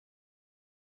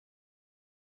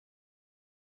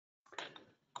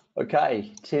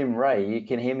Okay, Tim, Ray, you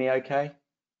can hear me okay?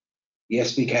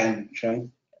 Yes, we can,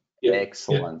 Shane. Yeah.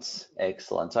 Excellent,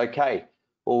 excellent. Okay,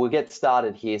 well, we'll get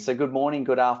started here. So good morning,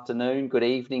 good afternoon, good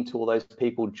evening to all those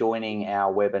people joining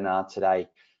our webinar today.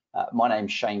 My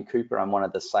name's Shane Cooper. I'm one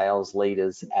of the sales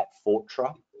leaders at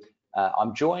Fortra.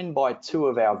 I'm joined by two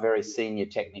of our very senior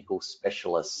technical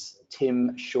specialists,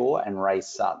 Tim Shaw and Ray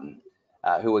Sutton,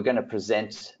 who are going to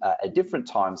present at different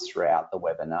times throughout the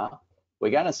webinar. We're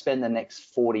going to spend the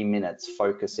next 40 minutes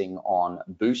focusing on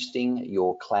boosting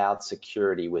your cloud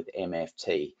security with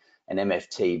MFT, and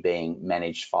MFT being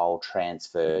Managed File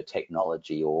Transfer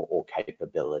technology or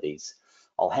capabilities.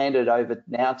 I'll hand it over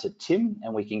now to Tim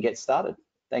and we can get started.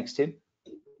 Thanks, Tim.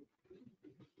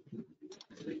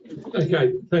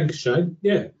 Okay, thanks, Shane.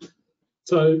 Yeah,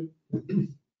 so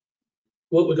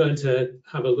what we're going to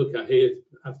have a look at here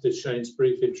after Shane's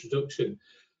brief introduction,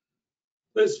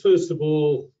 let's first of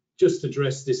all just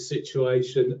address this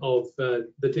situation of the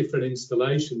different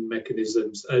installation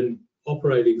mechanisms and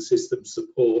operating system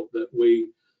support that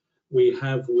we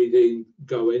have within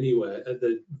GoAnywhere at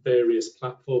the various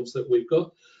platforms that we've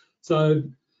got. So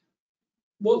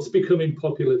what's becoming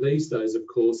popular these days, of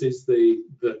course, is the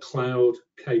cloud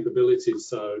capabilities.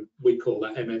 So we call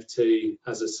that MFT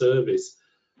as a service.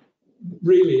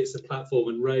 Really, it's a platform,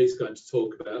 and Ray's going to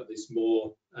talk about this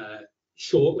more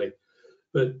shortly.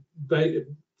 But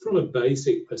from a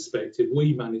basic perspective,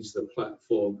 we manage the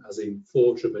platform as in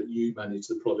Fortra, but you manage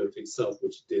the product itself,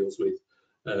 which deals with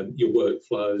your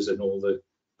workflows and all the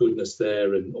goodness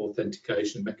there and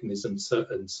authentication mechanisms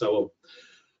and so on.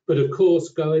 But of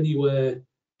course, GoAnywhere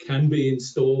can be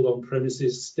installed on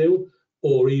premises still,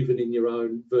 or even in your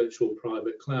own virtual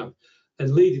private cloud.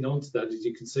 And leading on to that, as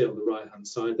you can see on the right-hand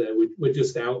side there, we're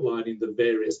just outlining the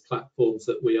various platforms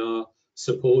that we are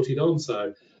supported on.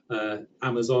 So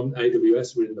Amazon,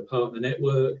 AWS, we're in the partner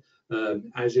network,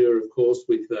 Azure, of course,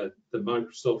 with the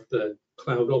Microsoft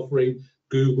cloud offering,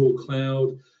 Google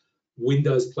Cloud,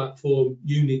 Windows platform,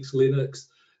 Unix, Linux.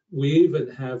 We even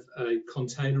have a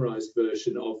containerized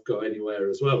version of GoAnywhere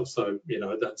as well. So, you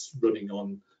know, that's running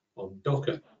on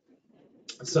Docker.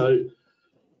 So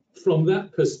from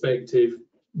that perspective,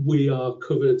 we are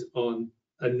covered on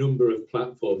a number of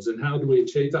platforms. And how do we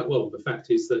achieve that? Well, the fact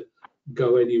is that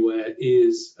GoAnywhere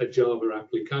is a Java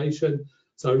application.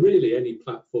 So really any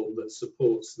platform that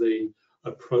supports the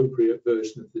appropriate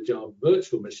version of the Java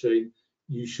virtual machine,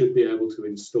 you should be able to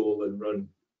install and run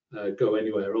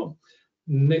GoAnywhere on.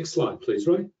 Next slide, please,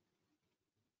 Ray.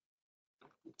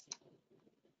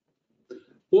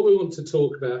 What we want to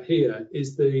talk about here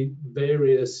is the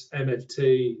various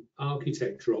MFT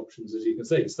architecture options, as you can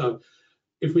see. So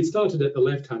if we started at the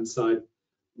left-hand side,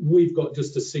 we've got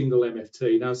just a single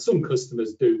MFT. Now, some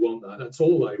customers do want that. That's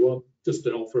all they want, just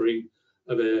an offering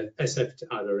of either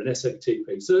an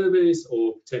SFTP service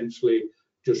or potentially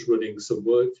just running some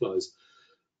workflows.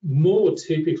 More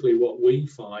typically, what we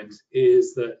find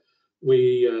is that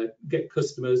we get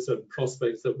customers and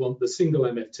prospects that want the single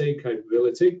MFT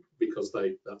capability because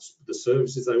that's the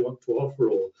services they want to offer,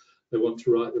 or they want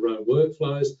to write their own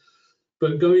workflows.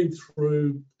 But going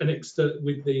through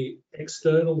with the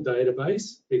external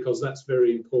database, because that's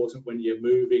very important when you're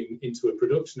moving into a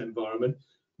production environment.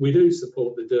 We do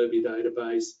support the Derby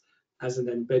database as an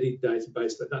embedded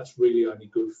database, but that's really only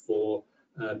good for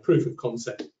proof of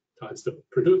concept type stuff.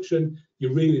 Production,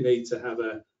 you really need to have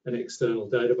an external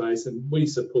database, and we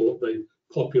support the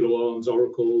popular ones: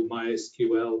 Oracle,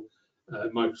 MySQL,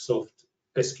 Microsoft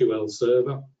SQL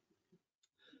Server.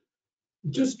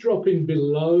 Just dropping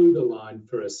below the line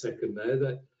for a second there,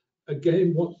 that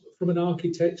again, from an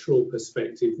architectural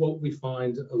perspective, what we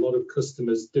find a lot of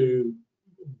customers do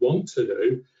want to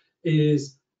do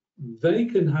is they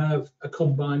can have a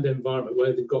combined environment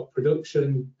where they've got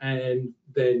production and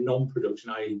their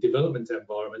non-production, i.e. development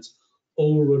environments,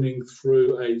 all running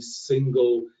through a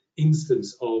single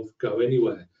instance of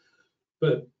GoAnywhere.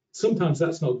 But sometimes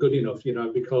that's not good enough, you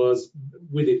know, because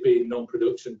with it being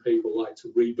non-production, people like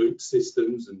to reboot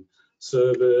systems and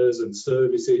servers and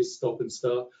services, stop and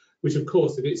start, which of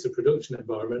course, if it's a production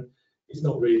environment, is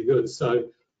not really good. So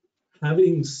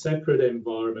having separate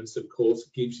environments, of course,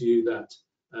 gives you that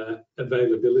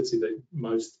availability that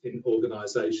most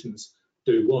organizations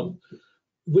do want,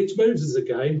 which moves us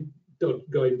again,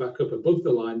 going back up above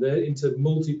the line there, into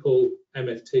multiple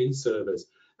MFT servers.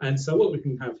 And so what we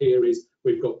can have here is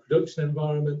we've got production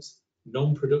environments,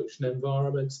 non-production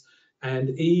environments, and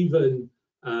even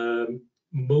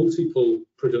multiple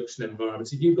production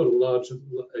environments. If you've got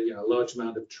a large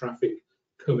amount of traffic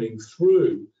coming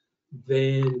through,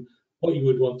 then what you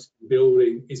would want to be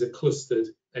building is a clustered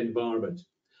environment.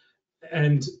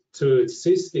 And to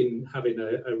assist in having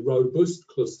a robust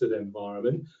clustered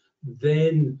environment,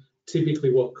 then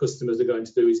typically what customers are going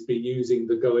to do is be using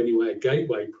the GoAnywhere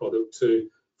Gateway product to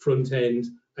front end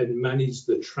and manage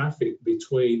the traffic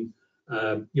between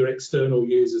your external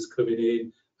users coming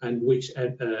in and which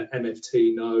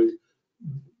MFT node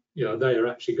they are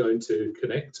actually going to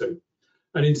connect to.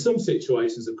 And in some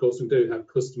situations, of course, we do have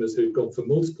customers who've gone for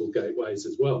multiple gateways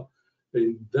as well.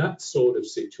 In that sort of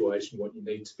situation, what you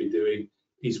need to be doing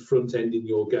is front-ending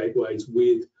your gateways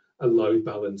with a load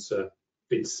balancer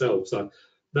itself. So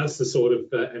that's the sort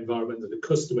of environment that the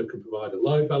customer can provide a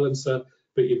load balancer,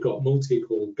 but you've got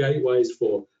multiple gateways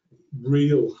for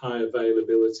real high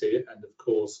availability and, of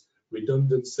course,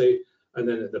 redundancy. And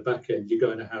then at the back end, you're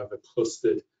going to have a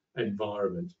clustered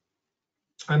environment.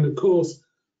 And, of course,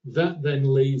 that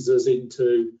then leads us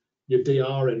into your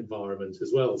DR environment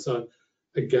as well. So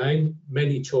again,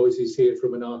 many choices here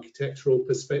from an architectural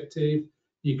perspective.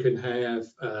 You can have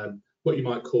what you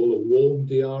might call a warm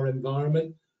DR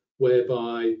environment,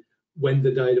 whereby when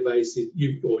the database is,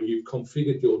 you've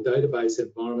configured your database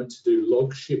environment to do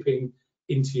log shipping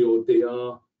into your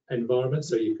DR environment,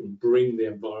 so you can bring the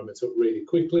environment up really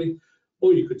quickly.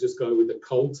 Or you could just go with a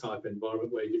cold type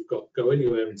environment where you've got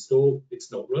GoAnywhere installed,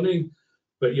 it's not running,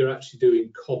 but you're actually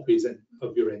doing copies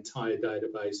of your entire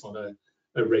database on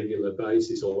a regular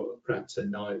basis, or perhaps a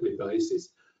nightly basis.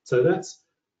 So that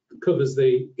covers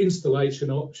the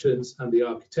installation options and the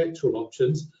architectural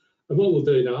options. And what we'll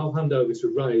do now, I'll hand over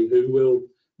to Ray, who will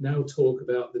now talk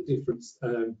about the different,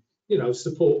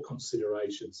 support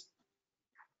considerations.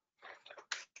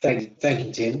 Thank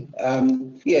you,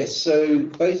 Tim. Yes, so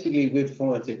basically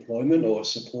from a deployment or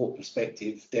support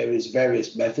perspective, there is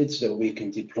various methods that we can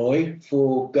deploy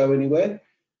for GoAnywhere.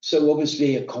 So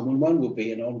obviously a common one would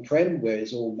be an on-prem, where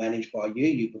it's all managed by you.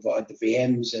 You provide the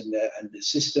VMs and the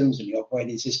systems and the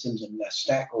operating systems and the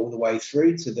stack all the way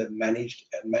through to the manage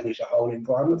the whole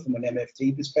environment from an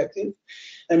MFT perspective.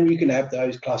 And you can have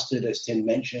those clustered, as Tim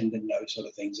mentioned, and those sort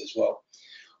of things as well.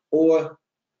 Or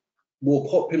more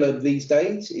popular these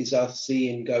days is us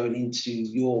seeing going into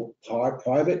your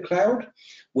private cloud,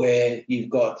 where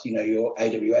you've got your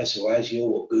AWS or Azure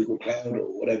or Google Cloud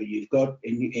or whatever you've got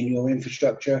in your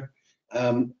infrastructure,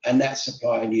 and that's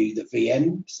supplying you the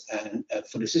VMs and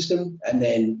for the system, and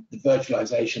then the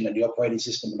virtualization and the operating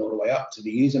system and all the way up to the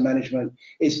user management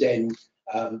is then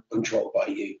controlled by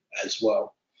you as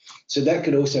well. So that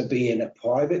could also be in a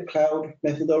private cloud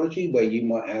methodology, where you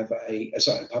might have a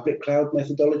public cloud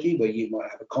methodology, where you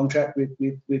might have a contract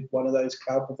with one of those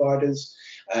cloud providers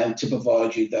to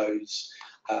provide you those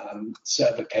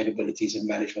server capabilities and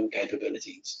management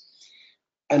capabilities.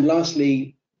 And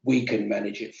lastly, we can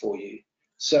manage it for you.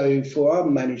 So for our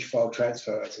managed file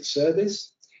transfer as a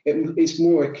service, it's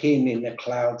more akin in the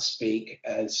cloud speak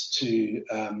as to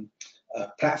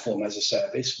platform as a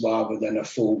service rather than a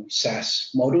full SaaS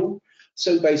model.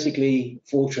 So basically,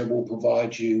 Fortra will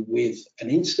provide you with an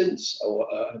instance or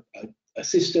a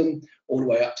system all the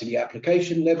way up to the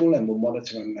application level, and will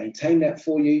monitor and maintain that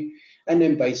for you. And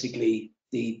then basically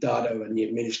the data and the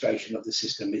administration of the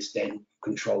system is then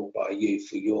controlled by you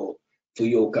for your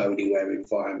GoAnywhere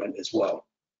environment as well.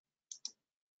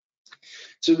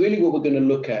 So really what we're going to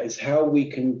look at is how we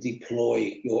can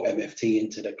deploy your MFT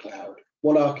into the cloud.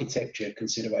 What architecture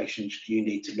considerations do you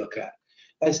need to look at?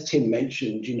 As Tim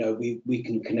mentioned, we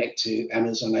can connect to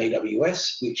Amazon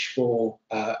AWS, which for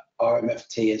our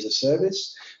MFT as a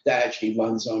service, that actually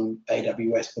runs on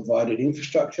AWS provided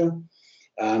infrastructure.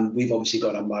 We've obviously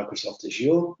got a Microsoft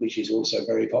Azure, which is also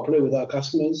very popular with our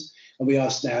customers. And we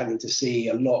are starting to see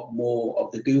a lot more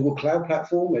of the Google Cloud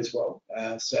Platform as well,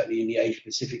 certainly in the Asia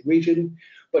Pacific region.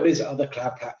 But there's other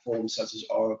cloud platforms such as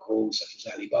Oracle, such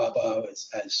as Alibaba,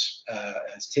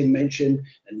 as Tim mentioned,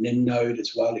 and Linode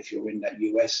as well, if you're in that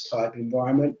US type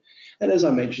environment. And as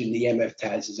I mentioned, the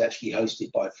MFTAS is actually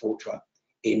hosted by Fortra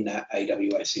in that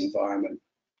AWS environment.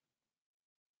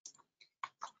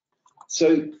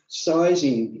 So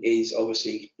sizing is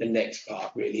obviously the next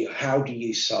part, really. How do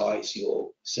you size your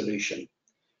solution?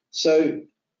 So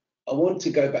I want to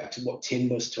go back to what Tim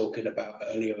was talking about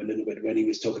earlier a little bit when he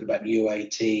was talking about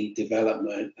UAT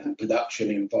development and production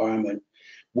environment,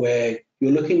 where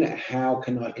you're looking at how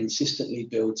can I consistently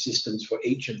build systems for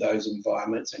each of those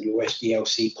environments and your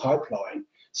SDLC pipeline,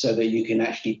 so that you can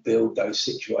actually build those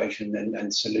situations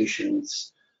and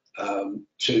solutions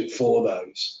for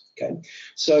those. Okay,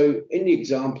 so in the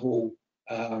example,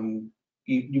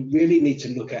 you really need to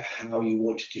look at how you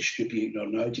want to distribute your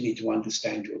node. You need to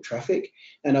understand your traffic.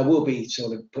 And I will be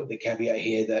sort of put the caveat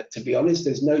here that, to be honest,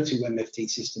 there's no two MFT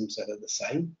systems that are the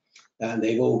same. And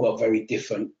they've all got very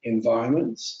different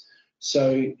environments.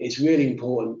 So it's really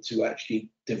important to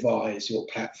actually devise your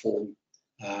platform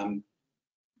in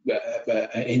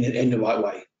the right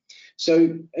way. So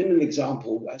in an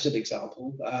example,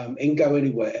 in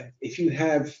GoAnywhere, if you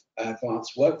have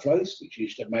advanced workflows, which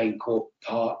is the main core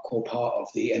part of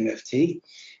the MFT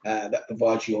that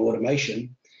provides your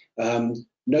automation,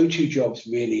 no two jobs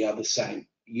really are the same.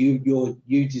 Your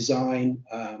design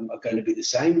are going to be the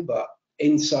same, but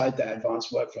inside that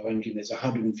advanced workflow engine, there's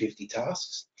 150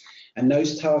 tasks, and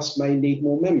those tasks may need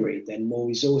more memory, then more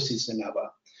resources than other.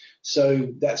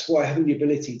 So that's why having the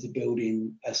ability to build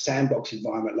in a sandbox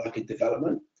environment like a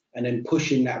development and then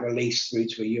pushing that release through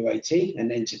to a UAT and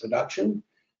then to production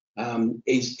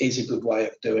is a good way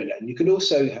of doing it. And you could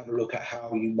also have a look at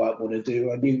how you might want to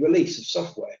do a new release of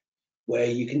software where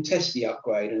you can test the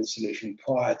upgrade and solution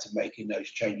prior to making those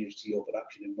changes to your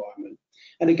production environment.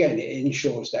 And again, it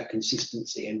ensures that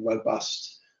consistency and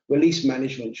robust release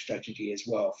management strategy as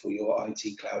well for your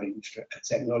IT cloud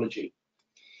technology.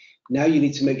 Now you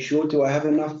need to make sure, do I have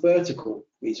enough vertical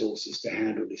resources to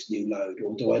handle this new load,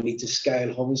 or do I need to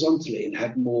scale horizontally and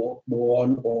have more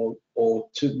on or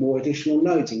to more additional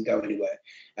nodes in GoAnywhere?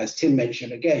 As Tim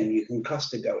mentioned, again, you can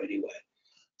cluster GoAnywhere.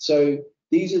 So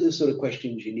these are the sort of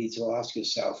questions you need to ask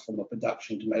yourself from a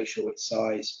production to make sure it's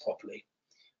sized properly.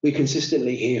 We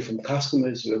consistently hear from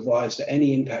customers who advise that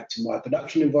any impact to my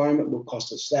production environment will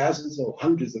cost us thousands or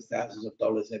hundreds of thousands of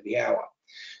dollars every hour.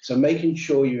 So making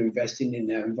sure you're investing in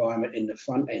their environment in the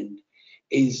front end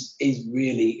is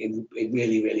really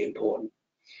important.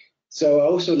 So I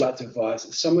also like to advise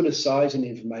that some of the size and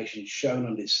information shown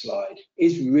on this slide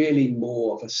is really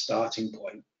more of a starting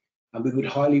point. And we would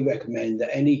highly recommend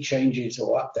that any changes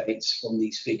or updates from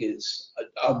these figures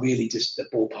are really just the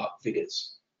ballpark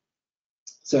figures.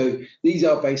 So these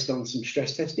are based on some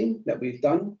stress testing that we've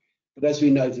done. But as we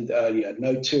noted earlier,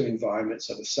 no two environments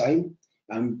are the same.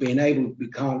 And we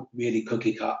can't really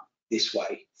cookie cut this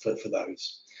way for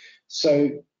those.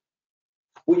 So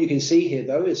what you can see here,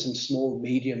 though, is some small,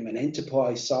 medium, and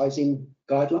enterprise sizing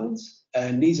guidelines.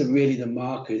 And these are really the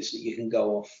markers that you can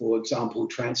go off, for example,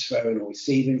 transferring or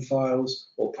receiving files,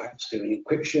 or perhaps doing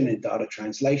encryption and data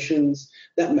translations.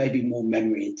 That may be more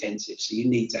memory intensive, so you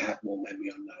need to have more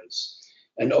memory on those.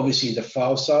 And obviously, the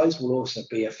file size will also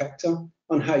be a factor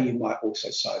on how you might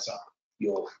also size up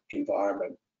your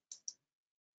environment.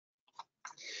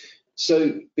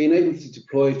 So being able to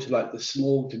deploy to like the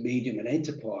small to medium and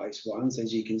enterprise ones,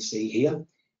 as you can see here,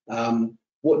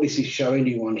 what this is showing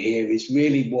you on here is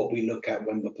really what we look at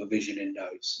when we're provisioning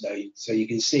nodes. So you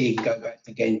can see, go back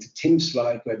again to Tim's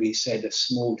slide where we said a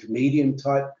small to medium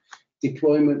type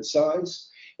deployment size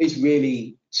is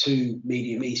really 2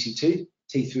 medium EC2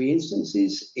 T3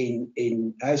 instances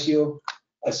in Azure,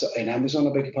 in Amazon,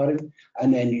 I beg your pardon,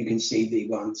 and then you can see the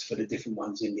ones for the different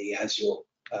ones in the Azure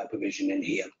provisioning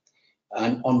here.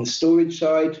 And on the storage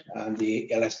side, the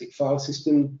elastic file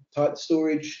system type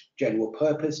storage, general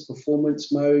purpose,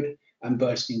 performance mode, and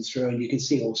bursting through. And you can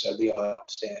see also the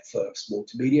IOPS there for small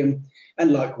to medium,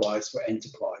 and likewise for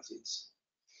enterprises.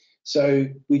 So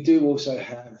we do also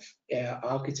have our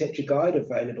architecture guide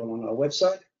available on our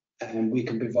website, and we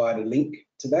can provide a link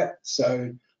to that.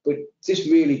 So, but just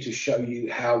really to show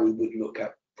you how we would look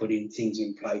at putting things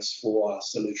in place for our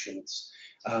solutions.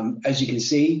 As you can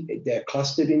see, they're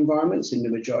clustered environments in the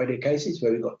majority of cases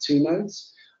where we've got 2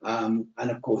 nodes. And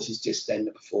of course, it's just then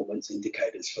the performance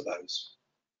indicators for those.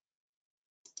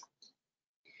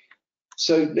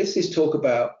 So let's just talk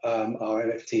about our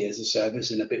MFT as a service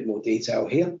in a bit more detail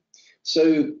here.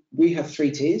 So we have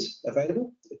 3 tiers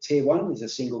available. Tier 1 is a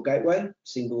single gateway,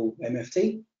 single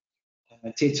MFT.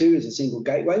 Tier 2 is a single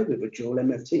gateway with a dual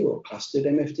MFT or clustered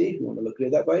MFT, if you want to look at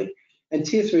it that way. And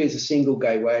Tier 3 is a single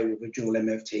gateway with a dual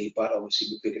MFT, but obviously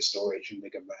with bigger storage and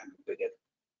bigger RAM and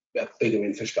bigger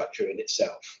infrastructure in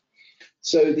itself.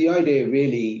 So the idea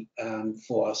really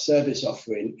for our service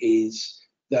offering is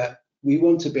that we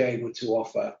want to be able to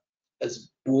offer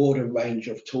as broad a range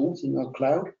of tools in our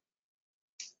cloud.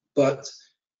 But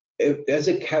there's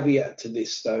a caveat to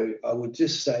this, though. I would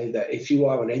just say that if you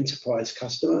are an enterprise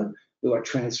customer who are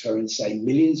transferring, say,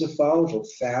 millions of files or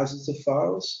thousands of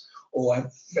files, or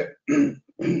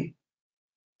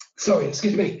sorry,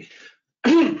 excuse me,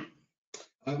 who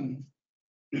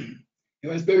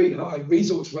has very high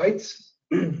resource rates,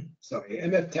 sorry,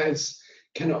 MFTs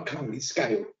cannot currently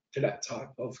scale to that type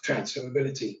of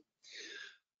transferability.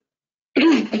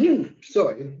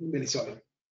 Sorry, I'm really sorry.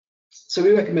 So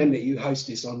we recommend that you host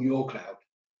this on your cloud,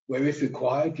 where if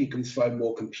required, you can throw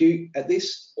more compute at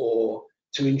this or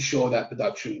to ensure that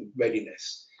production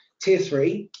readiness. Tier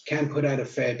 3 can put out a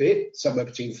fair bit, somewhere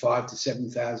between 5,000 to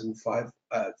 7,000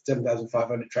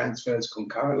 7,500 transfers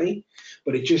concurrently,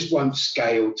 but it just won't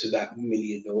scale to that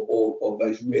million or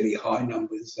those really high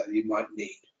numbers that you might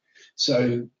need.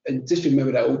 So, and just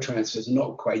remember that all transfers are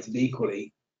not created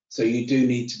equally. So you do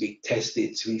need to be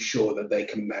tested to ensure that they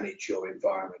can manage your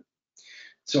environment.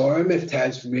 So our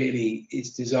MFTAS really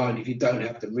is designed if you don't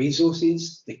have the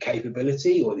resources, the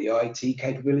capability or the IT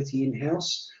capability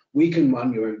in-house, we can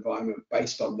run your environment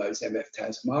based on those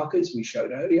MFTAS markers we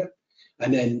showed earlier.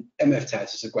 And then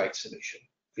MFTAS is a great solution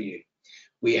for you.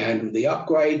 We handle the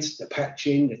upgrades, the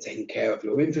patching, the taking care of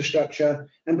your infrastructure,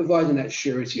 and providing that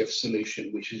surety of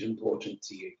solution, which is important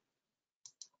to you.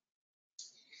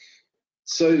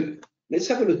 So let's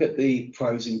have a look at the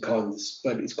pros and cons.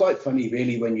 But it's quite funny,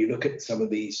 really, when you look at some of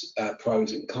these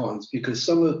pros and cons, because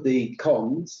some of the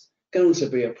cons can also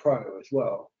be a pro as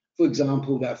well. For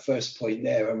example, that first point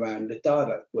there around the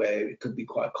data, where it could be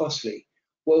quite costly.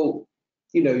 Well,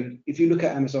 you know, if you look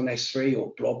at Amazon S3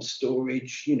 or blob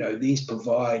storage, you know, these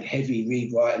provide heavy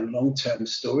read-write and long-term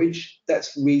storage.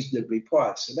 That's reasonably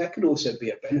priced. So that could also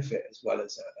be a benefit as well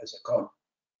as a con.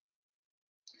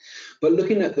 But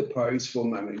looking at the pros for a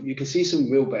moment, you can see some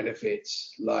real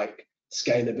benefits like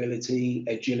scalability,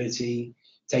 agility,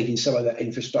 taking some of that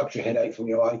infrastructure headache from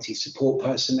your IT support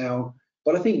personnel.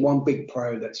 But I think one big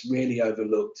pro that's really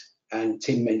overlooked, and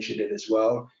Tim mentioned it as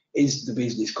well, is the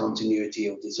business continuity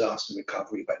or disaster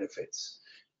recovery benefits.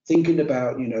 Thinking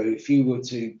about, you know, if you were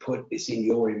to put this in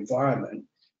your environment,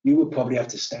 you would probably have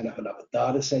to stand up another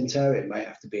data center. It may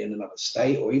have to be in another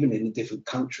state or even in a different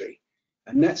country.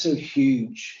 And that's a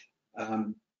huge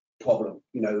problem,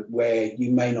 you know, where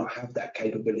you may not have that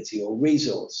capability or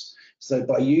resource. So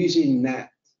by using that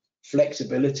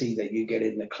flexibility that you get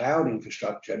in the cloud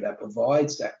infrastructure that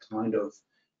provides that kind of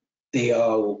DR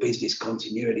or business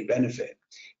continuity benefit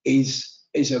is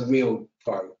a real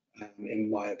pro, in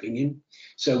my opinion.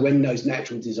 So when those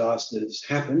natural disasters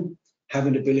happen,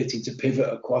 having the ability to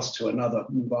pivot across to another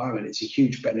environment is a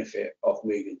huge benefit of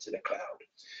moving to the cloud.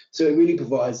 So it really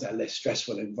provides that less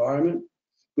stressful environment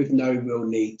with no real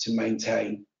need to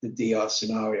maintain the DR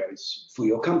scenarios for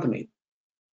your company.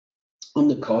 On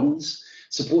the cons,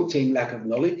 support team lack of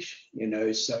knowledge, you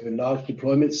know, so large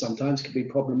deployments sometimes can be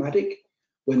problematic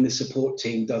when the support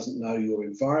team doesn't know your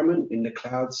environment in the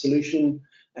cloud solution,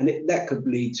 and that could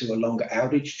lead to a longer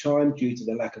outage time due to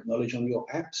the lack of knowledge on your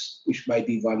apps, which may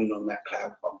be running on that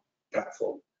cloud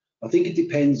platform. I think it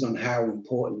depends on how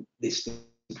important this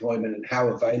deployment and how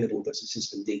available does the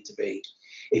system need to be.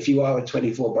 If you are a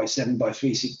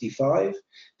 24/7/365,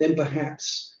 then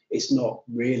perhaps it's not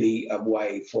really a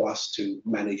way for us to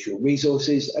manage your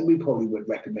resources, and we probably would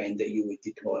recommend that you would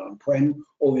deploy on-prem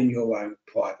or in your own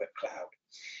private cloud.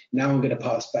 Now I'm going to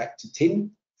pass back to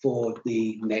Tim for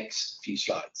the next few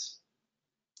slides.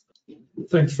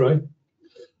 Thanks, Ray.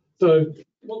 So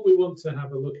what we want to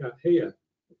have a look at here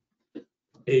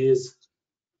is,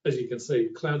 as you can see,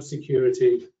 cloud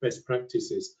security best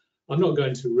practices. I'm not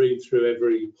going to read through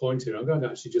every point here. I'm going to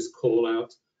actually just call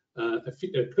out a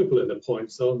couple of the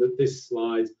points on this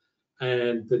slide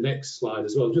and the next slide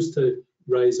as well, just to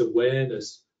raise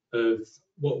awareness of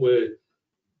what we're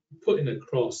putting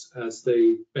across as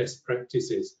the best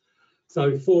practices.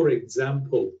 So, for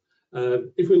example,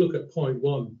 if we look at point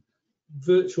 1,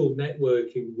 virtual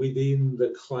networking within the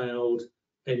cloud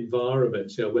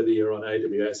environment, you know, whether you're on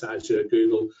AWS, Azure,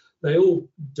 Google, they all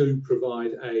do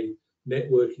provide a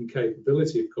networking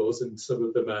capability, of course, and some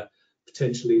of them are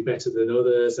potentially better than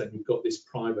others, and you've got this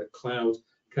private cloud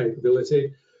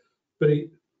capability. But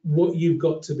what you've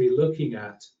got to be looking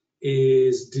at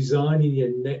is designing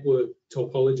your network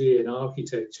topology and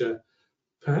architecture,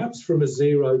 perhaps from a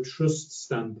zero trust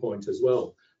standpoint as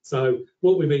well. So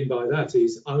what we mean by that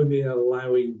is only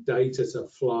allowing data to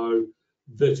flow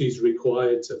that is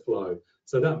required to flow.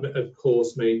 So that, of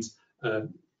course, means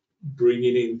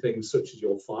bringing in things such as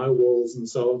your firewalls and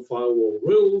so on, firewall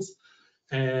rules,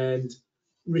 and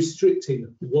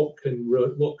restricting what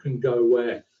can go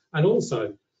where. And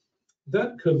also,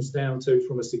 that comes down to,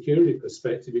 from a security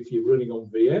perspective, if you're running on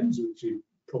VMs, which you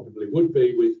probably would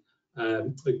be with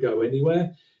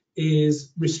GoAnywhere,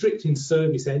 is restricting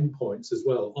service endpoints as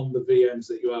well on the VMs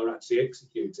that you are actually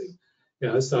executing. You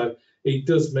know, so it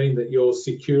does mean that your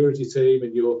security team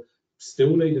and you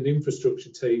still need an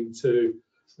infrastructure team to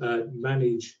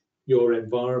manage your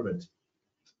environment.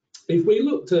 If we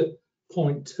looked at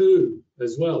point 2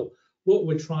 as well, what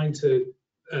we're trying to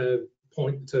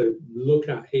look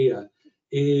at here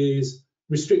is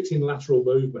restricting lateral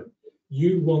movement.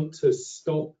 You want to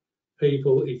stop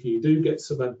people, if you do get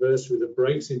some adversary that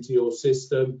breaks into your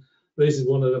system. This is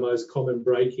one of the most common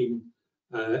breaking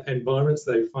environments.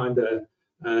 They find a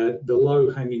the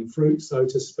low-hanging fruit, so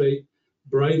to speak,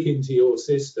 break into your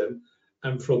system,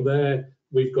 and from there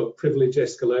we've got privilege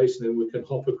escalation and we can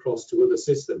hop across to other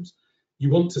systems. You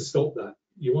want to stop that.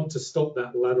 You want to stop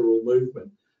that lateral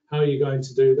movement. How are you going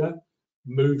to do that?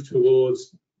 Move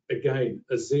towards, again,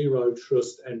 a zero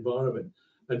trust environment.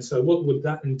 And so what would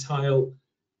that entail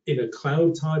in a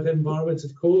cloud type environment,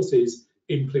 of course, is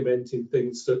implementing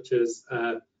things such as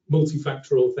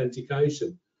multi-factor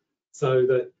authentication, so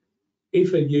that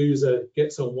if a user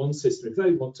gets on one system, if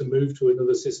they want to move to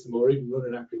another system or even run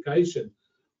an application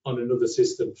on another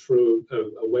system through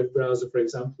a web browser, for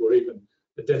example, or even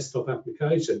a desktop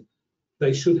application,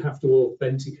 they should have to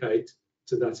authenticate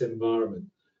to that environment.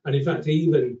 And in fact,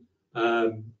 even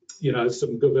you know,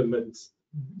 some governments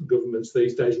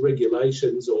these days,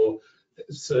 regulations, or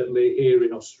certainly here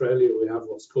in Australia, we have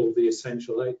what's called the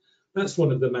Essential 8. That's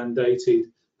one of the mandated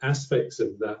aspects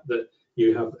of that, that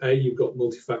you have, you've got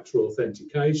multi-factor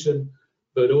authentication,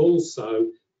 but also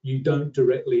you don't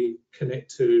directly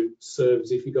connect to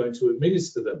servers if you're going to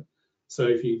administer them. So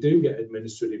if you do get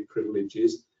administrative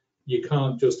privileges, you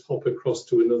can't just hop across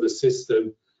to another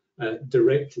system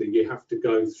directly. You have to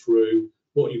go through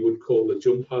what you would call a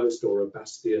jump host or a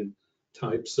bastion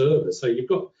type server. So you've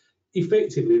got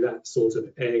effectively that sort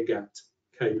of air-gapped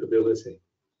capability.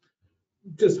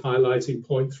 Just highlighting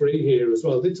point 3 here as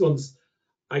well. This one's,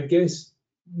 I guess,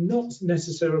 not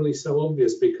necessarily so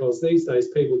obvious, because these days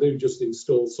people do just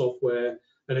install software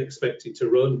and expect it to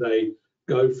run. They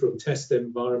go from test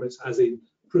environments, as in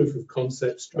proof of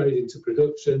concept, straight into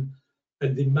production,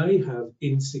 and they may have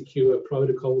insecure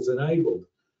protocols enabled.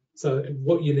 So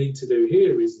what you need to do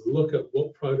here is look at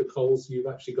what protocols you've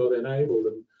actually got enabled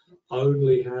and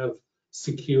only have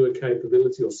secure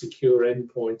capability or secure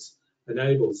endpoints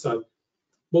enabled. So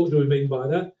what do we mean by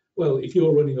that? Well, if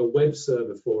you're running a web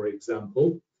server, for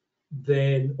example,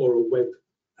 then, or a web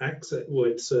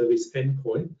service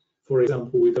endpoint, for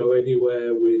example, we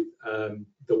GoAnywhere with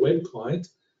the web client,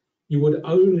 you would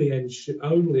only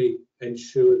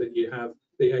ensure that you have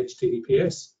the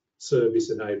HTTPS service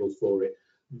enabled for it.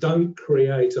 Don't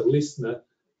create a listener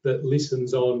that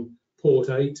listens on port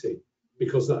 80,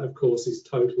 because that, of course, is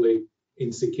totally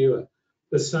insecure.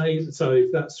 The same, so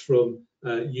if that's from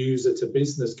user to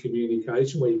business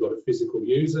communication, where you've got a physical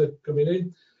user coming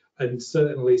in, and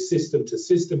certainly system to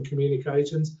system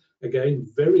communications, again,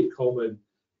 very common,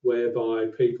 whereby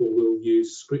people will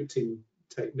use scripting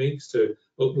techniques to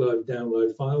upload,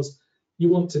 download files. You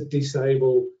want to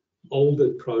disable older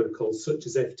protocols such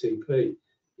as FTP.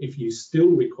 If you still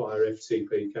require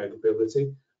FTP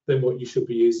capability, then what you should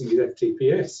be using is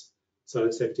FTPS. So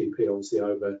it's FTP obviously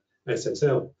over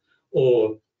SSL.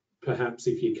 Or perhaps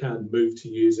if you can, move to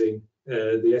using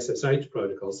the SSH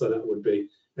protocol. So that would be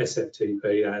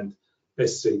SFTP and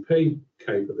SCP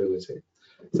capability.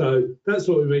 So that's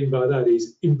what we mean by that,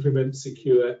 is implement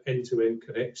secure end-to-end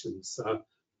connections. So,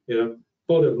 you know,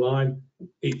 bottom line,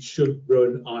 it should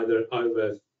run either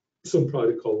over some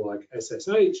protocol like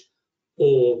SSH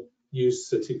or use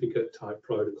certificate type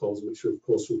protocols, which of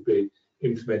course would be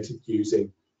implemented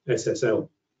using SSL.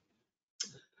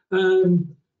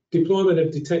 Deployment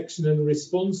of detection and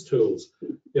response tools.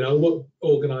 You know, what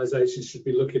organizations should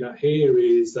be looking at here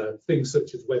is things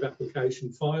such as web application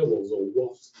firewalls, or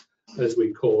WAF, as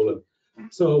we call them.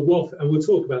 So a WAF, and we'll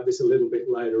talk about this a little bit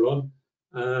later on,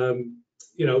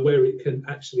 you know, where it can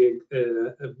actually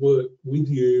work with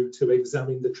you to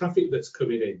examine the traffic that's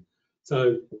coming in.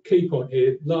 So key point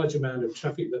here, large amount of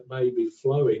traffic that may be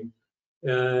flowing,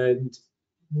 and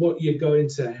what you're going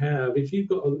to have, if you've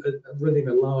got running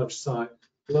a large site,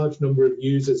 large number of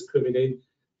users coming in,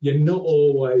 you're not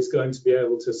always going to be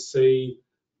able to see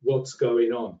what's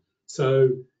going on. So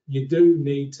you do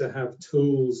need to have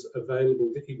tools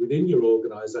available within your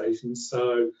organization.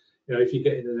 So, you know, if you're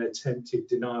getting an attempted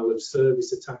denial of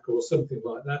service attack or something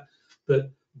like that,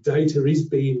 that data is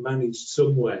being managed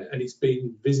somewhere and it's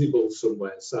being visible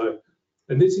somewhere. So,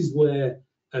 and this is where,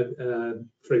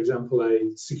 for example,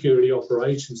 a security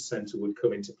operations center would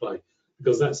come into play,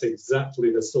 because that's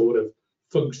exactly the sort of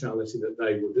functionality that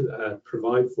they would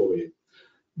provide for you.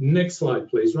 Next slide,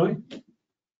 please, Ray.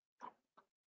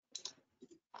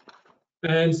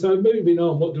 And so moving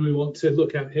on, what do we want to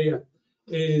look at here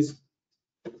is,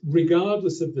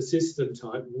 regardless of the system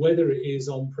type, whether it is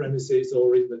on premises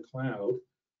or in the cloud,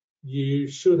 you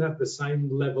should have the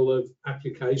same level of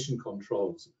application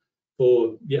controls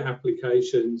for your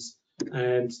applications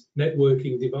and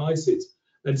networking devices.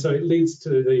 And so it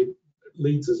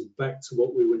leads us back to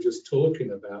what we were just talking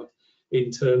about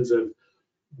in terms of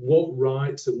what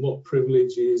rights and what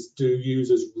privileges do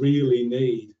users really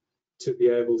need to be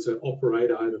able to operate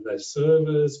either their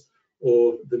servers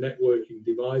or the networking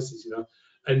devices, you know.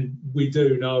 And we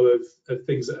do know of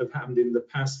things that have happened in the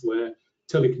past where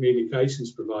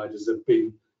telecommunications providers have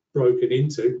been broken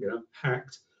into, you know,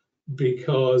 hacked,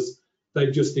 because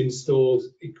they've just installed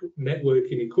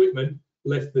networking equipment,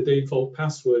 left the default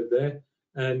password there,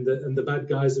 and the bad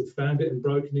guys have found it and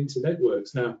broken into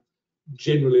networks. Now,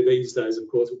 generally these days, of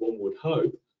course, one would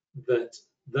hope that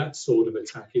that sort of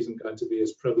attack isn't going to be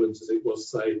as prevalent as it was,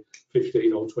 say,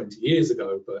 15 or 20 years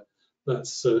ago, but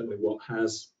that's certainly what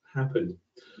has happened.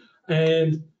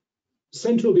 And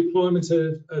central deployment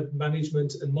of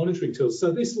management and monitoring tools.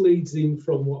 So this leads in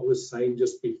from what I was saying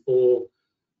just before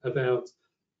about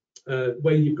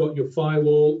where you've got your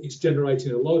firewall, it's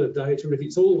generating a lot of data. If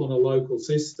it's all on a local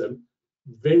system,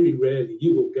 very rarely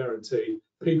you will guarantee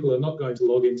people are not going to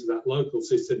log into that local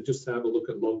system just to have a look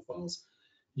at log files.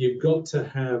 You've got to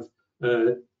have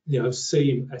you know,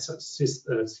 SIEM,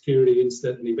 security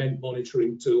incident and event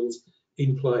monitoring tools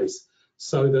in place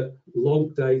so that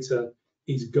log data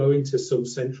is going to some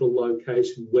central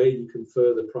location where you can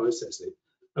further process it.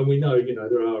 And we know, you know,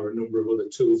 there are a number of other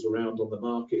tools around on the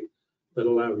market that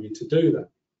allow you to do that.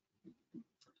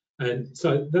 And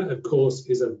so that, of course,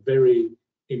 is a very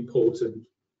important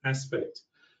aspect.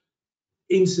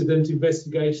 Incident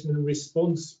investigation and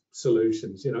response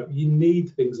solutions, you know, you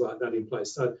need things like that in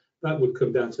place. So that would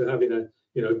come down to having a,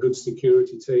 you know, good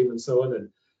security team and so on, and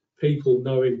people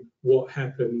knowing what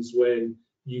happens when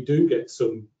you do get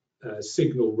some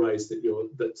signal raised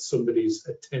that somebody's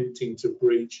attempting to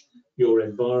breach your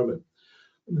environment.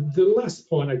 The last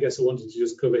point I guess I wanted to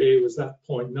just cover here was that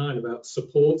point 9 about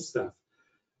support staff.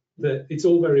 That it's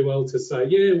all very well to say,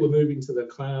 yeah, we're moving to the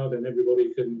cloud and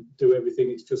everybody can do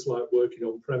everything. It's just like working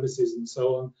on premises and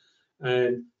so on.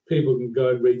 And people can go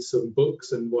and read some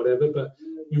books and whatever, but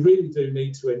you really do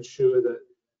need to ensure that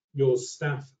your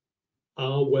staff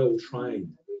are well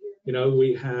trained. You know,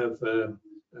 we have,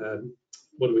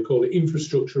 what do we call it,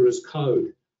 infrastructure as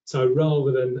code. So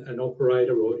rather than an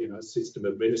operator or, you know, a system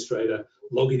administrator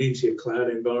logging into your cloud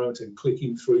environment and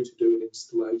clicking through to do an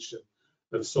installation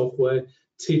of software,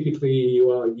 typically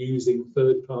you are using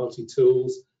third-party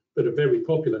tools that are very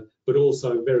popular, but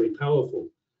also very powerful.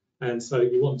 And so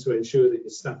you want to ensure that your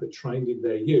staff are trained in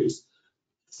their use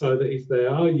so that if they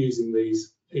are using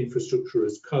these infrastructure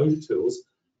as code tools,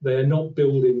 they're not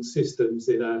building systems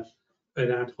in an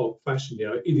ad hoc fashion. You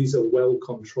know, it is a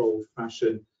well-controlled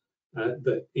fashion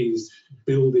that is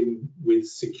building with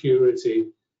security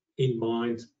in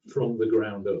mind from the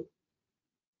ground up.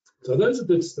 So those are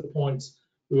just the points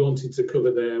we wanted to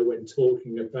cover there when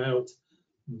talking about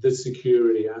the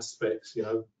security aspects, you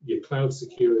know, your cloud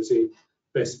security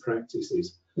best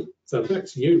practices. So back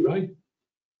to you, Ray.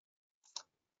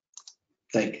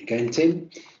 Thank you again, Tim.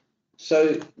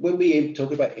 So when we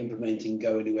talk about implementing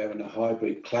GoAnywhere in a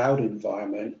hybrid cloud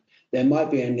environment, there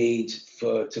might be a need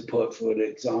to put, for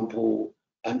example,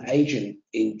 an agent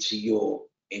into your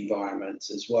environment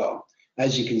as well.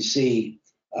 As you can see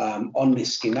on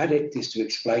this schematic, just to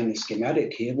explain the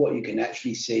schematic here, what you can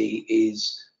actually see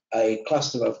is a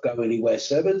cluster of GoAnywhere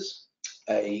servers,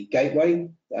 a gateway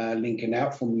linking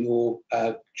out from your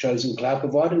chosen cloud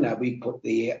provider. Now we put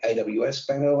the AWS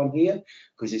banner on here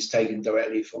because it's taken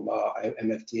directly from our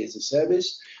MFT as a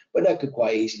service, but that could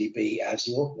quite easily be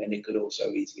Azure, and it could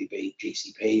also easily be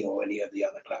GCP or any of the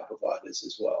other cloud providers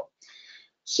as well.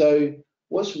 So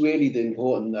what's really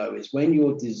important though is when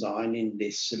you're designing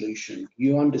this solution,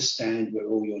 you understand where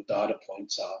all your data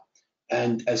points are.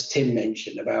 And as Tim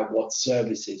mentioned about what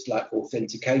services like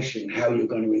authentication, how you're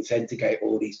going to authenticate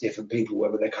all these different people,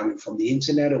 whether they're coming from the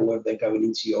internet or whether they're going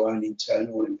into your own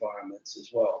internal environments as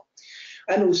well.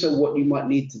 And also what you might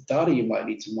need, the data you might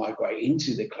need to migrate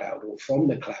into the cloud or from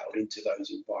the cloud into those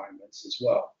environments as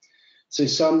well. So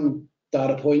some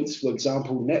data points, for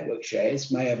example, network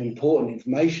shares may have important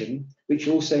information, which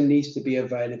also needs to be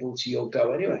available to your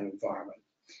GoAnywhere environment.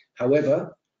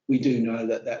 However, we do know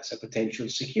that that's a potential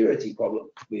security problem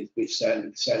with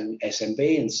certain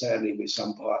SMB and certainly with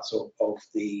some parts of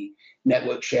the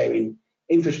network sharing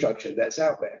infrastructure that's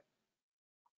out there.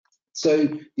 So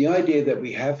the idea that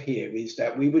we have here is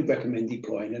that we would recommend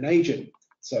deploying an agent.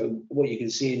 So what you can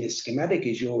see in this schematic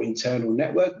is your internal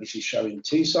network. This is showing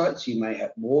 2 sites. You may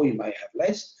have more, you may have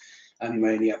less, and you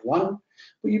may only have one.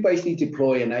 But you basically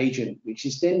deploy an agent, which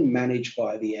is then managed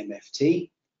by the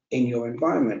MFT in your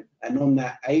environment. And on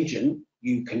that agent,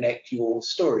 you connect your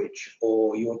storage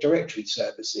or your directory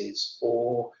services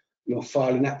or your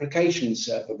file and application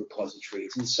server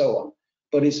repositories and so on.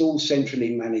 But it's all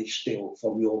centrally managed still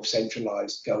from your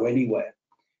centralized GoAnywhere.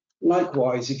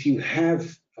 Likewise, if you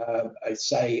have,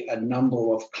 say, a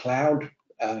number of cloud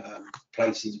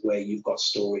places where you've got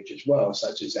storage as well,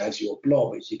 such as Azure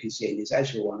Blob, as you can see in this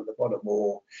Azure one at the bottom,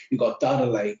 or you've got data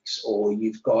lakes, or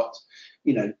you've got,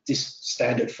 you know, this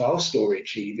standard file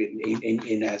storage even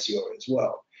in Azure as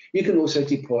well. You can also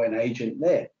deploy an agent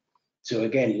there to,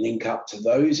 again, link up to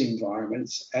those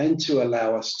environments and to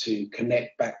allow us to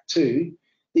connect back to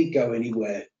the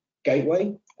GoAnywhere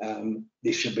gateway.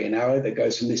 This should be an arrow that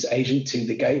goes from this agent to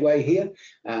the gateway here,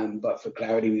 but for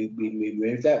clarity, we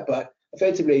remove that. But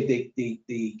effectively,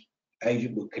 the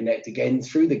agent will connect again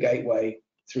through the gateway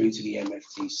through to the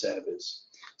MFT servers.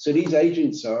 So these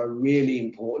agents are a really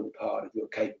important part of your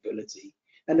capability,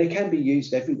 and they can be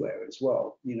used everywhere as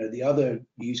well. You know, the other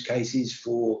use cases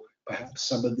for perhaps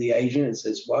some of the agents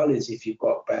as well is if you've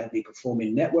got badly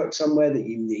performing network somewhere that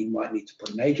you might need to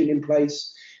put an agent in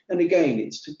place. And again,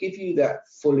 it's to give you that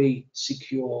fully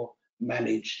secure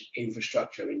managed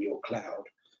infrastructure in your cloud.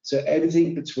 So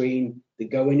everything between the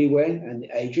GoAnywhere and the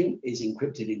agent is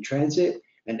encrypted in transit,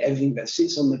 and everything that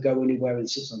sits on the GoAnywhere and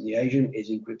sits on the agent is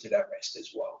encrypted at rest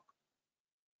as well.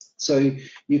 So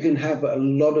you can have a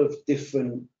lot of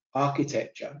different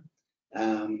architecture,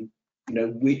 you know,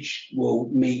 which will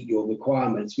meet your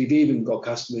requirements. We've even got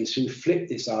customers who flip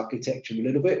this architecture a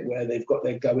little bit, where they've got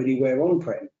their GoAnywhere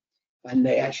on-prem, and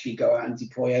they actually go out and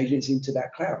deploy agents into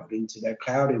that cloud, into their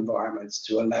cloud environments,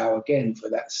 to allow, again, for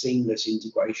that seamless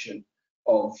integration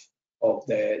of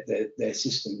their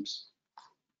systems.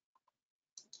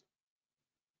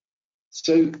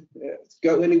 So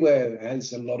GoAnywhere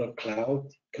has a lot of cloud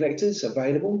connectors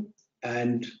available,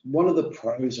 and one of the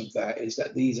pros of that is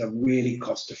that these are really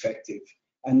cost effective,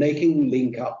 and they can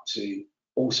link up to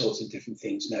all sorts of different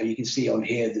things. Now you can see on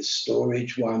here the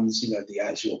storage ones, you know, the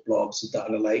Azure Blobs, the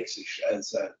data lakes,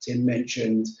 as Tim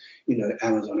mentioned, you know,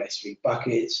 Amazon S3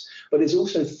 buckets, but there's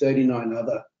also 39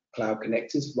 other cloud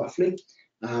connectors roughly.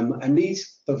 And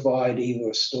these provide either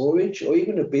a storage or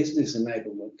even a business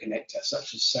enablement connector,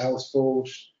 such as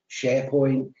Salesforce,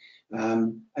 SharePoint,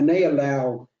 and they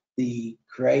allow the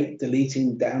create,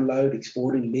 deleting, download,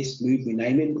 exporting, list, move,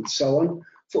 renaming, and so on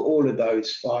for all of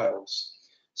those files.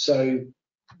 So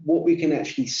what we can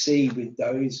actually see with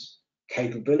those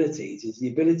capabilities is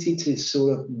the ability to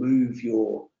sort of move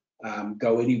your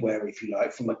GoAnywhere, if you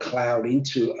like, from a cloud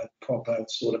into a proper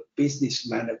sort of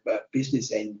business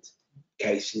end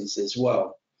cases as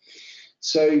well.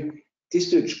 So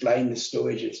just to explain the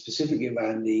storage, specifically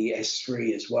around the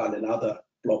S3 as well and other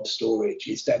blob storage,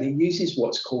 is that it uses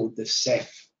what's called the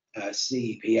Ceph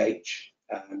CPH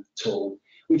tool,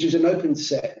 which is an open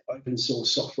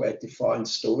source software defined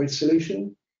storage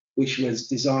solution, which is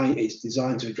designed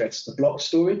to address the block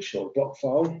storage or block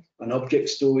file and object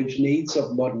storage needs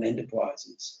of modern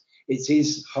enterprises. It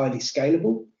is highly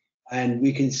scalable, and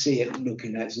we can see it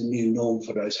looking as a new norm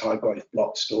for those high growth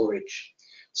block storage.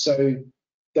 So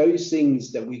those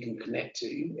things that we can connect to,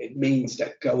 it means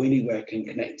that GoAnywhere can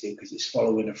connect to, because it's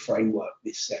following a framework,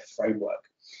 this Ceph framework.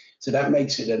 So that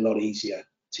makes it a lot easier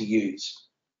to use.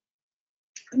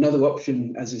 Another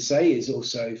option, as I say, is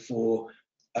also for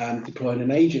deploying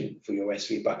an agent for your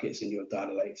S3 buckets and your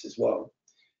data lakes as well.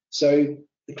 So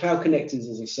the cloud connectors,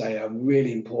 as I say, are a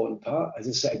really important part. As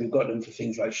I say, we've got them for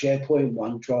things like SharePoint,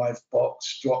 OneDrive,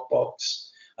 Box, Dropbox,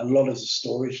 a lot of the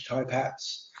storage type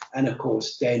apps. And of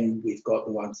course, then we've got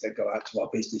the ones that go out to our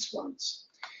business ones.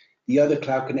 The other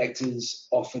cloud connectors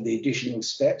offer the additional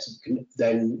steps.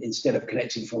 Then instead of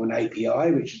connecting from an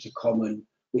API, which is a common,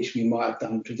 which we might have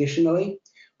done traditionally,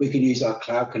 we can use our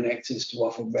cloud connectors to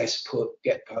offer REST, put,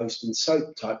 get, post, and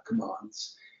SOAP type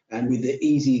commands. And with the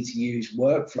easy to use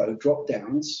workflow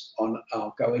drop-downs on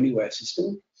our GoAnywhere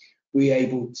system, we're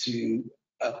able to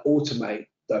automate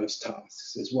those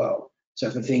tasks as well.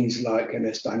 So for things like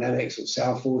MS Dynamics or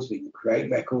Salesforce, we can create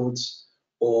records,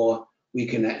 or we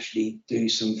can actually do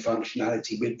some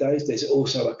functionality with those. There's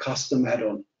also a custom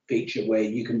add-on feature where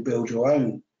you can build your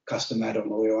own custom add-on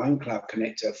or your own cloud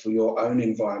connector for your own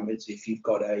environments if you've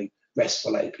got a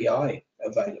RESTful API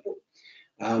available.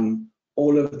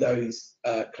 All of those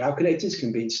cloud connectors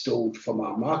can be installed from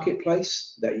our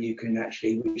marketplace that you can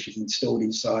actually, which is installed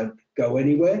inside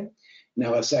GoAnywhere.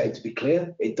 Now, I say, to be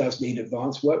clear, it does need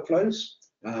advanced workflows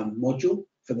module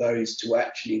for those to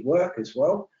actually work as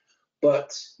well.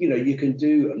 But you know, you can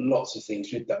do lots of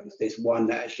things with those. There's one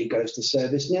that actually goes to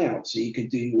ServiceNow, so you could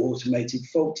do automated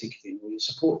fault ticketing or your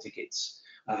support tickets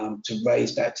to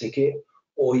raise that ticket.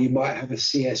 Or you might have a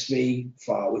CSV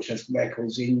file which has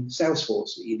records in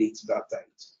Salesforce that you need to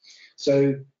update.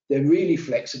 So they're really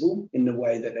flexible in the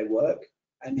way that they work,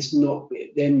 and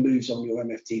it then moves on your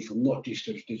MFT from not just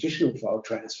a traditional file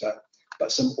transfer,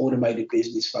 but some automated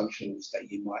business functions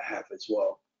that you might have as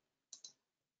well.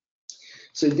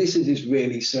 So this is just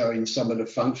really showing some of the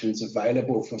functions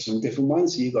available for some different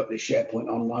ones. So you've got the SharePoint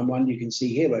Online one. You can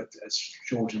see here a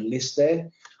shortened list there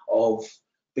of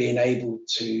being able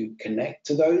to connect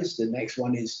to those. The next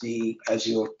one is the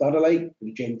Azure Data Lake,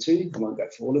 the Gen 2. I won't go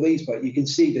through all of these, but you can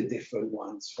see the different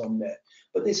ones from there.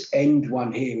 But this end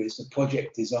one here is the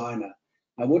Project Designer.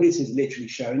 And what this is literally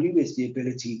showing you is the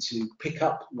ability to pick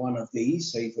up one of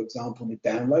these, say for example, the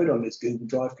download on this Google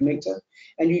Drive connector,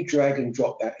 and you drag and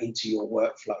drop that into your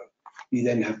workflow. You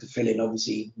then have to fill in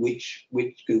obviously which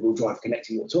Google Drive connector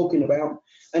you're talking about,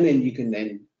 and then you can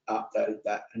then upload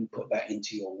that and put that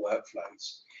into your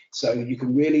workflows. So you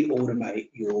can really automate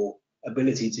your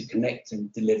ability to connect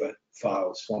and deliver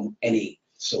files from any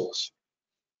source.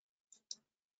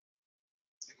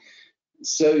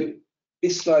 So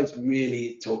this slide's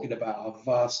really talking about a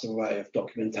vast array of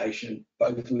documentation,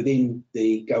 both within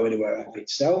the GoAnywhere app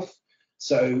itself.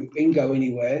 So in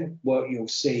GoAnywhere, what you'll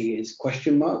see is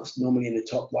question marks, normally in the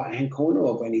top right-hand corner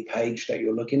of any page that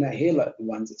you're looking at here, like the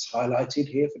ones that's highlighted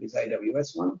here for this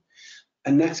AWS one.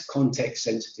 And that's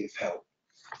context-sensitive help.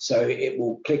 So it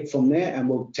will click from there and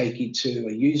will take you to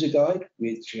a user guide,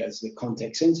 which has the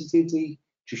context sensitivity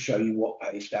to show you what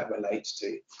page that relates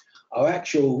to. Our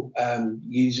actual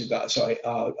user guide, sorry,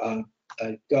 our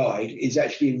guide is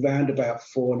actually around about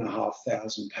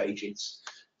 4,500 pages.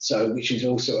 So, which is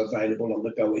also available on the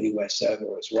GoAnywhere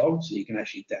server as well. So you can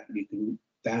actually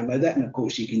download that, and of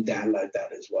course you can download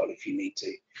that as well if you need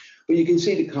to. But you can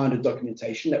see the kind of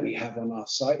documentation that we have on our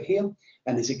site here,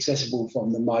 and it's accessible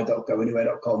from the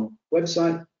my.goanywhere.com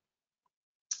website.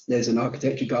 There's an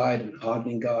architecture guide and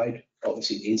hardening guide,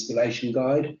 obviously the installation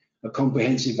guide, a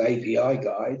comprehensive API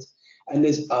guide, and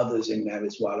there's others in there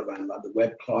as well around like the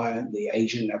web client, the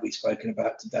agent that we've spoken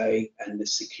about today, and the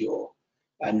secure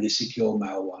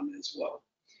mail one as well.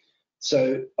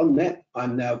 So on that,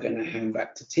 I'm now going to hand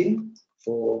back to Tim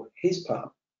for his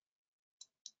part.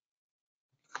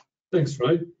 Thanks,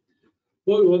 Ray.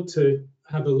 What we want to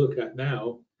have a look at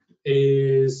now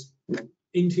is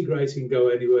integrating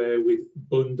GoAnywhere with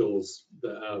bundles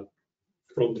that are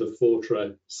from the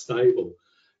Fortra stable.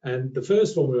 And the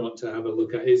first one we want to have a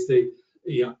look at is the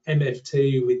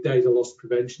MFT with data loss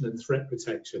prevention and threat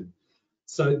protection.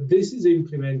 So this is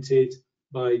implemented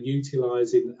by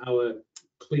utilizing our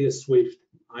ClearSwift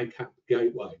ICAP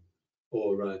gateway,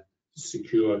 or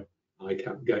secure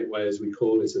ICAP gateway as we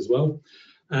call it as well.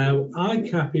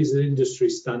 ICAP is an industry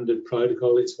standard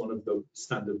protocol. It's one of the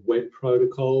standard web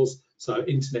protocols, so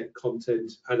Internet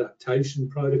Content Adaptation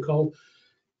Protocol.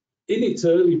 In its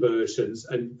early versions,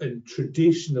 and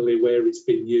traditionally where it's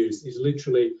been used, is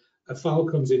literally a file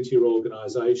comes into your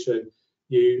organization,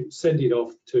 you send it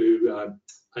off to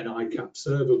an ICAP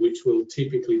server, which will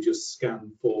typically just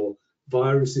scan for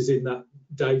viruses in that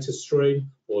data stream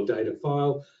or data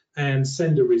file and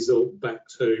send a result back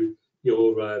to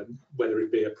your, whether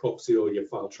it be a proxy or your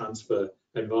file transfer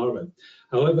environment.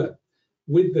 However,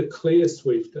 with the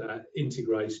ClearSwift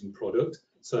integration product,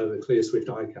 so the ClearSwift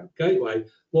ICAP gateway,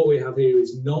 what we have here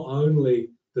is not only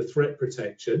the threat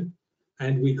protection,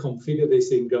 and we configure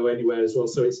this in GoAnywhere as well,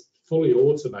 so it's fully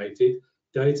automated.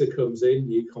 Data comes in,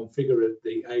 you configure it,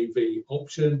 the AV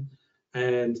option,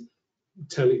 and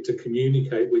tell it to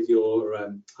communicate with your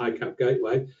ICAP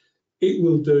gateway. It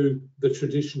will do the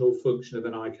traditional function of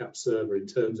an ICAP server in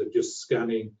terms of just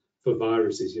scanning for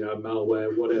viruses,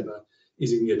 malware, whatever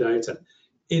is in your data.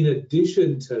 In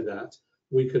addition to that,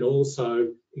 we can also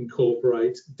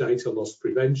incorporate data loss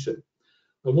prevention.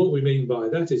 And what we mean by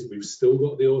that is we've still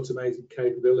got the automated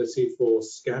capability for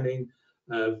scanning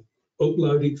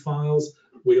uploaded files.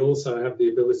 We also have the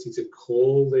ability to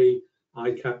call the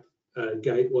ICAP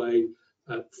gateway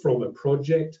from a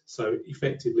project, so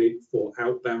effectively for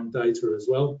outbound data as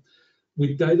well.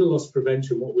 With data loss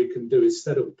prevention, what we can do is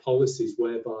set up policies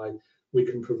whereby we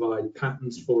can provide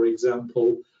patterns, for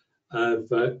example,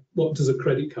 of what does a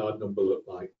credit card number look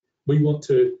like. We want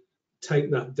to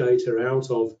take that data out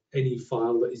of any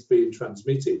file that is being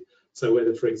transmitted. So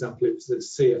whether, for example, it's a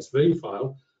CSV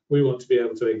file, we want to be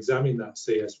able to examine that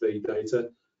CSV data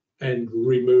and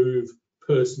remove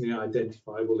personally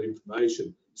identifiable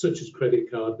information, such as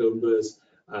credit card numbers,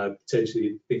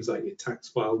 potentially things like your tax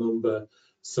file number,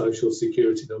 social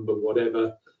security number,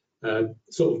 whatever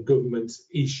sort of government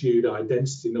issued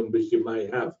identity numbers you may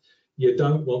have. You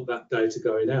don't want that data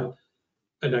going out.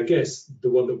 And I guess the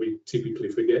one that we typically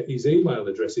forget is email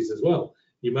addresses as well.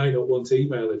 You may not want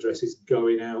email addresses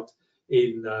going out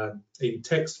in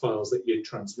text files that you're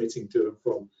transmitting to and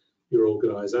from your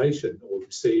organization, or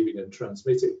receiving and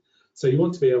transmitting. So you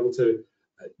want to be able to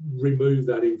remove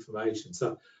that information.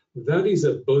 So that is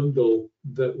a bundle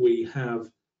that we have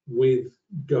with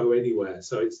GoAnywhere.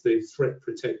 So it's the threat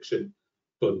protection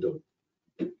bundle.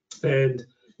 And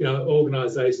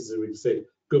organisations, as we've said,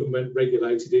 government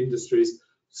regulated industries,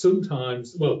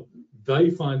 sometimes, well, they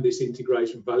find this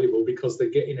integration valuable because they're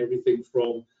getting everything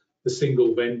from the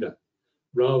single vendor,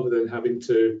 rather than having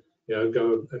to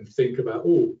go and think about,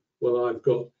 oh, well, I've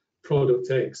got product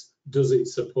X, does it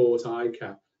support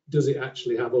ICAP? Does it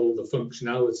actually have all the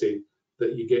functionality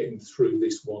that you're getting through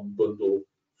this one bundle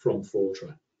from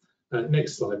Fortra?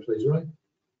 Next slide, please, Ray.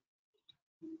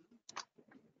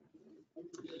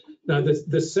 Now,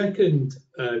 the second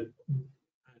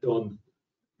add-on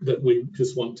that we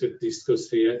just want to discuss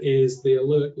here is the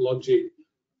Alert Logic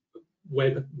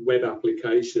web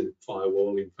application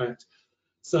firewall, in fact.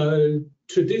 So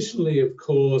traditionally, of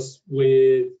course,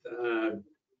 with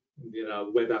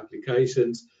web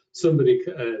applications, somebody,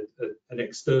 an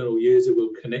external user,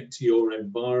 will connect to your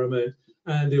environment,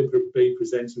 and they'll be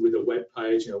presented with a web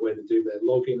page, where they do their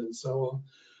login and so on.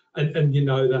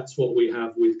 And that's what we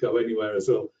have with GoAnywhere as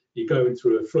well. You're going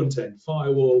through a front-end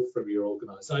firewall from your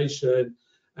organisation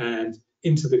and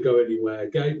into the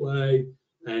GoAnywhere gateway,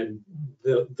 and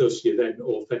thus you're then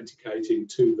authenticating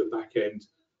to the back-end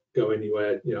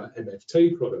GoAnywhere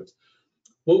MFT product.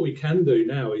 What we can do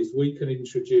now is we can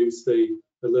introduce the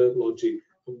Alert Logic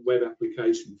web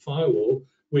application firewall,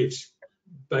 which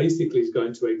basically is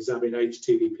going to examine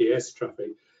HTTPS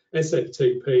traffic.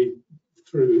 SFTP,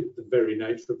 through the very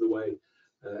nature of the way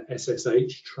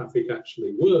SSH traffic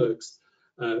actually works,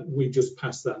 we just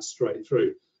pass that straight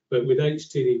through. But with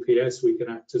HTTPS, we can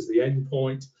act as the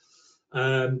endpoint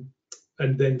and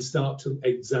then start to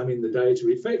examine the data.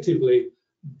 Effectively,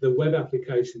 the web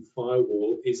application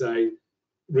firewall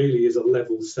really is a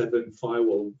level 7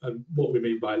 firewall. And what we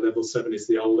mean by level 7 is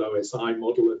the old OSI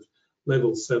model of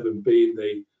level 7 being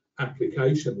the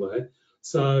application layer.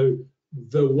 So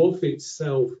the WAF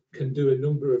itself can do a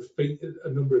number of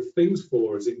things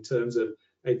for us in terms of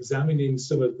examining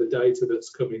some of the data that's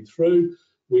coming through.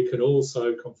 We can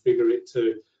also configure it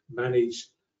to manage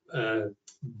the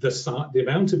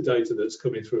amount of data that's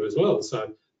coming through as well.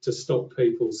 So to stop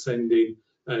people sending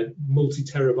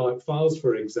multi-terabyte files,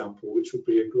 for example, which would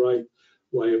be a great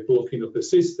way of blocking up a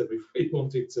system. If we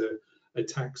wanted to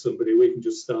attack somebody, we can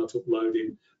just start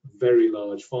uploading very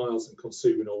large files and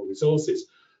consuming all resources.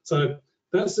 So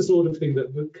that's the sort of thing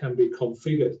that can be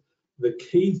configured. The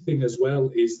key thing as well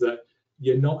is that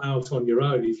you're not out on your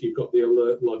own if you've got the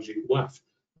Alert Logic WAF.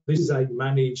 This is a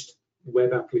managed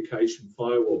web application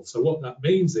firewall. So what that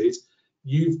means is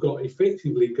you've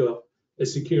effectively got a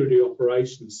security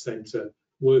operations center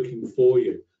working for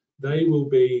you. They will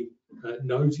be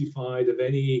notified of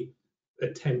any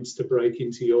attempts to break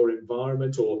into your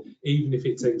environment, or even if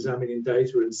it's examining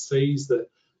data and sees that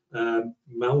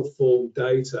malformed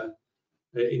data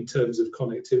in terms of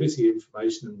connectivity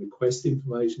information and request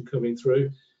information coming through,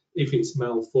 if it's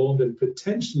malformed and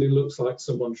potentially looks like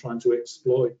someone trying to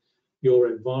exploit your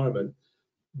environment,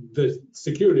 the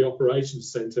Security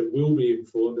Operations Center will be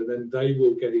informed, and then they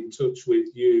will get in touch with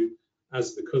you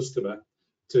as the customer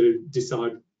to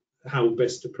decide how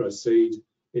best to proceed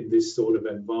in this sort of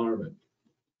environment.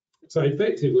 So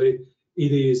effectively,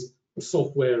 it is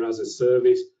software as a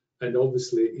service, and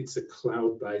obviously it's a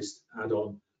cloud-based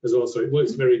add-on as well. So it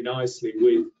works very nicely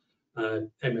with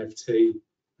MFT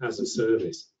as a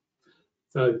service.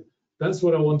 So that's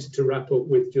what I wanted to wrap up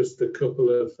with, just a couple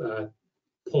of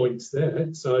points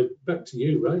there. So back to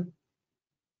you, Ray.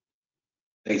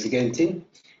 Thanks again, Tim.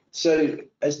 So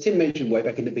as Tim mentioned way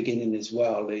back in the beginning as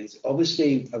well, is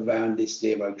obviously around this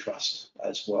zero trust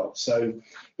as well. So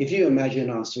if you imagine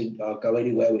our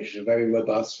GoAnywhere, which is very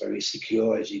robust, very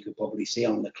secure, as you could probably see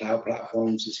on the cloud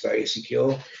platforms, it's very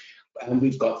secure. And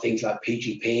we've got things like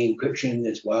PGP encryption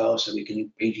as well, so we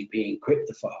can PGP encrypt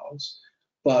the files.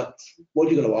 But what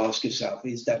you've got to ask yourself,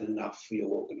 is that enough for your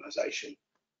organization?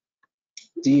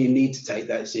 Do you need to take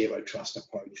that zero trust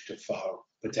approach to file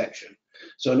protection?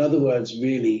 So in other words,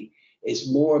 really,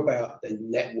 it's more about the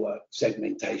network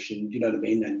segmentation, you know what I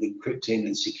mean, and encrypting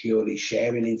and securely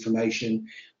sharing information.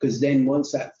 Because then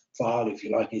once that file, if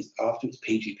you like, is after it's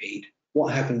PGP'd,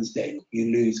 what happens then?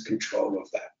 You lose control of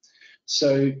that.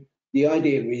 So the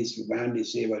idea is around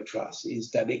this zero trust is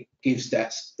that it gives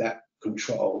that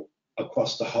control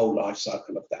across the whole life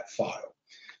cycle of that file.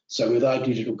 So with our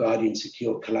Digital Guardian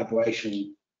Secure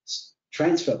Collaboration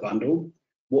Transfer Bundle,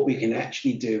 what we can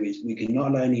actually do is we can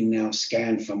not only now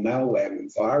scan for malware and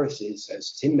viruses,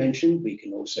 as Tim mentioned, we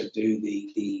can also do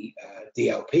the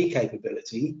DLP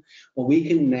capability, or we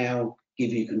can now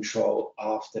give you control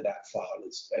after that file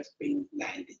has been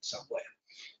landed somewhere.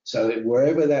 So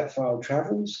wherever that file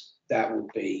travels, that will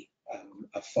be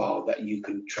a file that you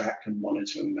can track and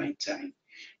monitor and maintain.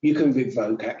 You can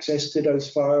revoke access to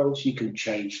those files. You can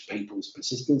change people's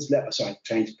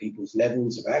change people's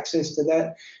levels of access to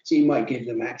that. So you might give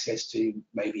them access to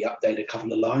maybe update a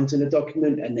couple of lines in a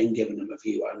document and then give them a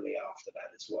view only after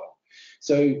that as well.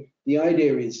 So the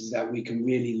idea is that we can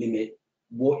really limit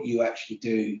what you actually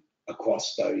do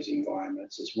across those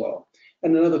environments as well.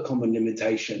 And another common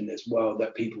limitation as well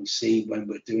that people see when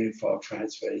we're doing file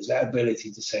transfer is that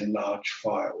ability to send large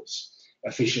files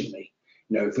efficiently.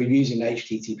 You know, if we're using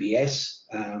HTTPS,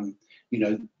 you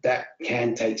know, that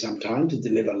can take some time to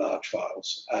deliver large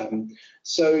files.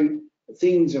 So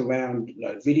things around, you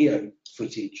know, video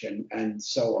footage and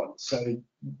so on. So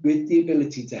with the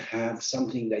ability to have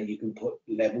something that you can put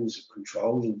levels of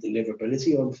control and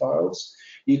deliverability on files,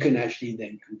 you can actually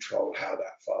then control how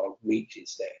that file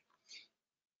reaches there.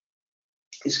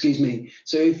 Excuse me.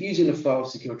 So if using a file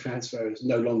secure transfer is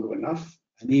no longer enough,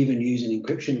 and even using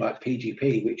encryption like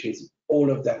PGP, which is all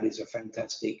of that is a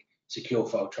fantastic secure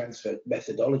file transfer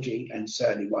methodology and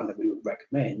certainly one that we would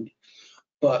recommend,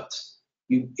 but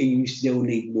you still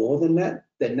need more than that,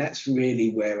 then that's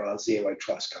really where our zero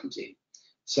trust comes in.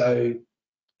 So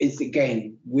it's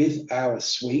again, with our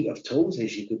suite of tools,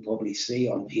 as you could probably see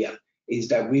on here, is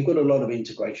that we've got a lot of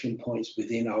integration points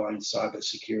within our own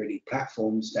cybersecurity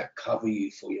platforms that cover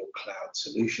you for your cloud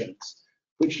solutions,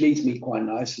 which leads me quite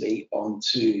nicely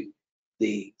onto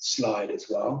the slide as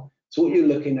well. So what you're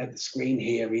looking at the screen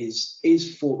here is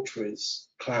Fortra's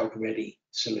cloud-ready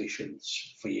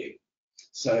solutions for you.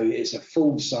 So it's a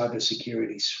full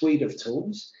cybersecurity suite of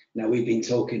tools. Now we've been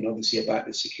talking obviously about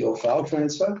the secure file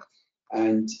transfer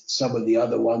and some of the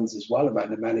other ones as well about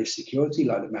the managed security,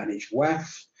 like the managed WAF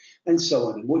and so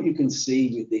on. And what you can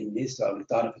see within this are the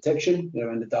data protection, you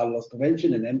know, and the data loss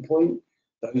prevention and endpoint,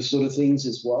 those sort of things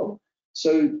as well.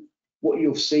 So what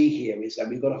you'll see here is that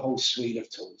we've got a whole suite of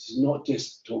tools. It's not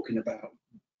just talking about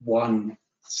one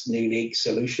unique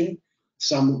solution.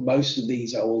 Most of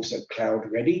these are also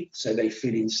cloud ready, so they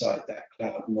fit inside that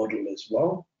cloud model as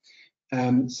well.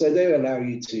 So they allow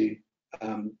you to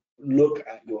look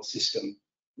at your system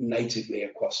natively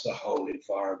across the whole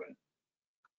environment.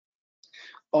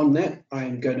 On that,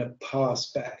 I'm going to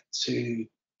pass back to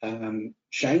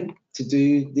Shane to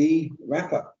do the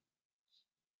wrap up.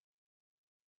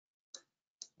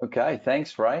 Okay,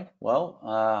 thanks, Ray. Well,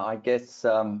 I guess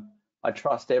I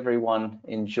trust everyone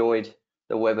enjoyed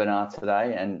the webinar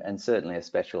today, and certainly a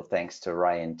special thanks to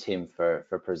Ray and Tim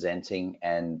for presenting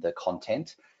and the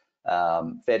content.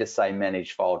 Fair to say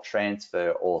managed file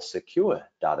transfer or secure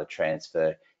data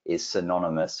transfer is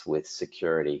synonymous with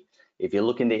security. If you're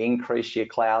looking to increase your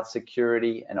cloud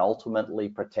security and ultimately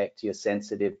protect your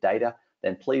sensitive data,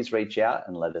 then please reach out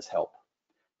and let us help.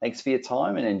 Thanks for your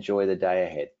time and enjoy the day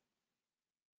ahead.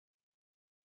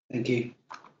 Thank you.